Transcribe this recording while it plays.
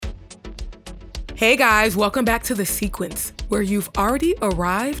Hey guys, welcome back to The Sequence, where you've already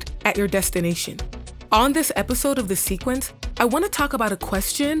arrived at your destination. On this episode of The Sequence, I want to talk about a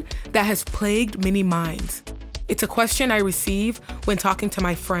question that has plagued many minds. It's a question I receive when talking to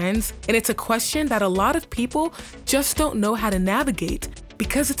my friends, and it's a question that a lot of people just don't know how to navigate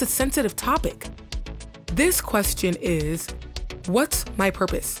because it's a sensitive topic. This question is, what's my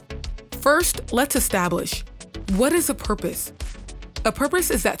purpose? First, let's establish, what is a purpose? A purpose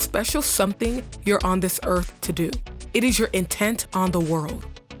is that special something you're on this earth to do. It is your intent on the world.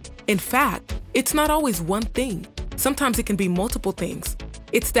 In fact, it's not always one thing. Sometimes it can be multiple things.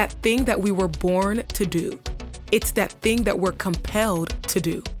 It's that thing that we were born to do. It's that thing that we're compelled to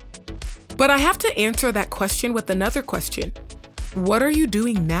do. But I have to answer that question with another question. What are you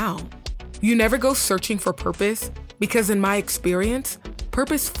doing now? You never go searching for purpose because in my experience,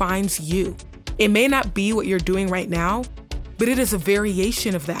 purpose finds you. It may not be what you're doing right now, but it is a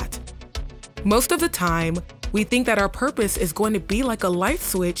variation of that. Most of the time, we think that our purpose is going to be like a light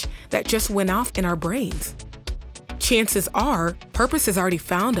switch that just went off in our brains. Chances are, purpose has already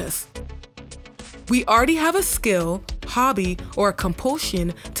found us. We already have a skill, hobby, or a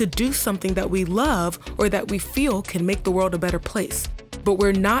compulsion to do something that we love or that we feel can make the world a better place. But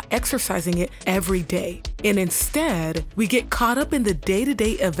we're not exercising it every day. And instead, we get caught up in the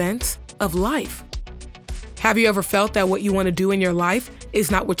day-to-day events of life. Have you ever felt that what you want to do in your life is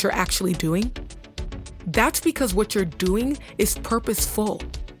not what you're actually doing? That's because what you're doing is purposeful.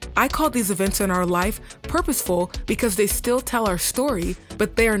 I call these events in our life purposeful because they still tell our story,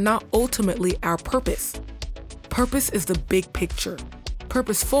 but they are not ultimately our purpose. Purpose is the big picture.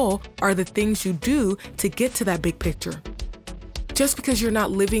 Purposeful are the things you do to get to that big picture. Just because you're not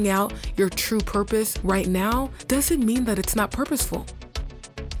living out your true purpose right now doesn't mean that it's not purposeful.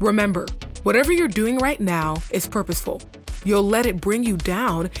 Remember, whatever you're doing right now is purposeful. You'll let it bring you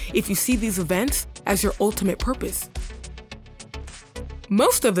down if you see these events as your ultimate purpose.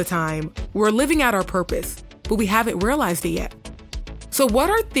 Most of the time, we're living out our purpose, but we haven't realized it yet. So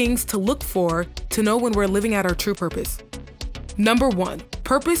what are things to look for to know when we're living out our true purpose? Number 1,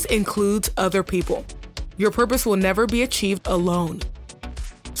 purpose includes other people. Your purpose will never be achieved alone.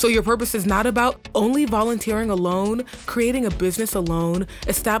 So your purpose is not about only volunteering alone, creating a business alone,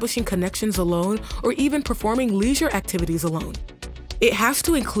 establishing connections alone, or even performing leisure activities alone. It has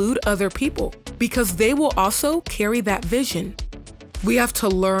to include other people because they will also carry that vision. We have to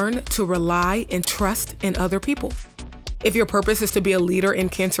learn to rely and trust in other people. If your purpose is to be a leader in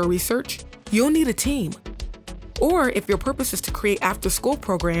cancer research, you'll need a team. Or if your purpose is to create after-school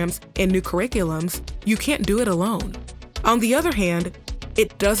programs and new curriculums, you can't do it alone. On the other hand,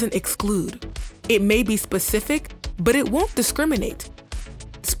 it doesn't exclude. It may be specific, but it won't discriminate.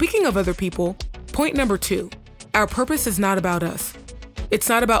 Speaking of other people, point number 2, our purpose is not about us. It's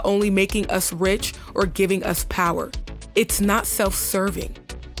not about only making us rich or giving us power. It's not self-serving.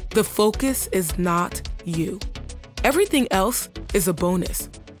 The focus is not you. Everything else is a bonus.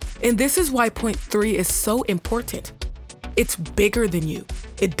 And this is why point 3 is so important. It's bigger than you.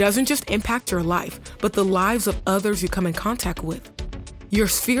 It doesn't just impact your life, but the lives of others you come in contact with. Your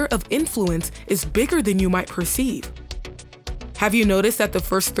sphere of influence is bigger than you might perceive. Have you noticed that the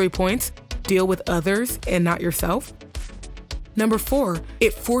first 3 points deal with others and not yourself? Number 4,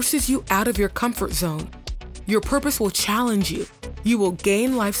 it forces you out of your comfort zone. Your purpose will challenge you. You will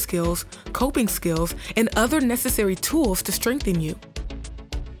gain life skills, coping skills, and other necessary tools to strengthen you.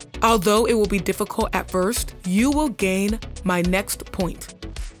 Although it will be difficult at first, you will gain my next point.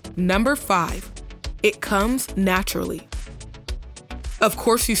 Number 5, it comes naturally. Of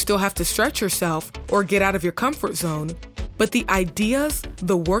course, you still have to stretch yourself or get out of your comfort zone, but the ideas,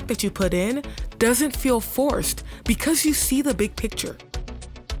 the work that you put in doesn't feel forced because you see the big picture.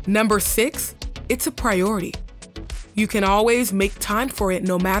 Number 6, it's a priority. You can always make time for it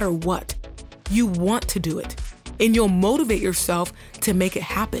no matter what. You want to do it, and you'll motivate yourself to make it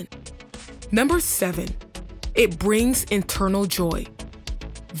happen. Number 7, it brings internal joy.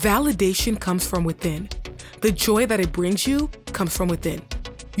 Validation comes from within. The joy that it brings you comes from within.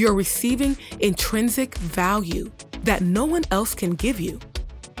 You're receiving intrinsic value that no one else can give you.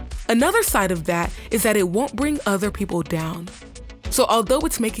 Another side of that is that it won't bring other people down. So although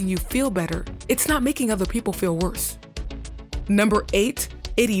it's making you feel better, it's not making other people feel worse. Number 8,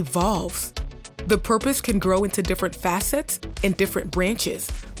 it evolves. The purpose can grow into different facets and different branches,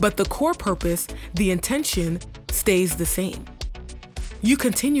 but the core purpose, the intention, stays the same. You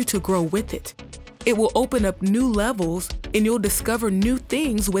continue to grow with it. It will open up new levels and you'll discover new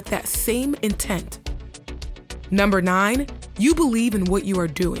things with that same intent. Number 9, you believe in what you are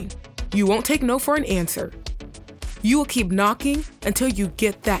doing. You won't take no for an answer. You will keep knocking until you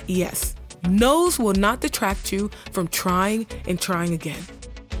get that yes. No's will not detract you from trying and trying again.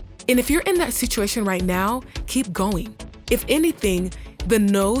 And if you're in that situation right now, keep going. If anything, the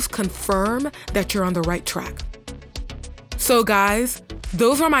no's confirm that you're on the right track. So guys,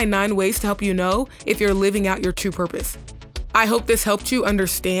 those are my 9 ways to help you know if you're living out your true purpose. I hope this helped you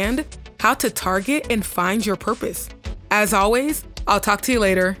understand how to target and find your purpose. As always, I'll talk to you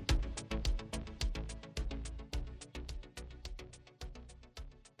later.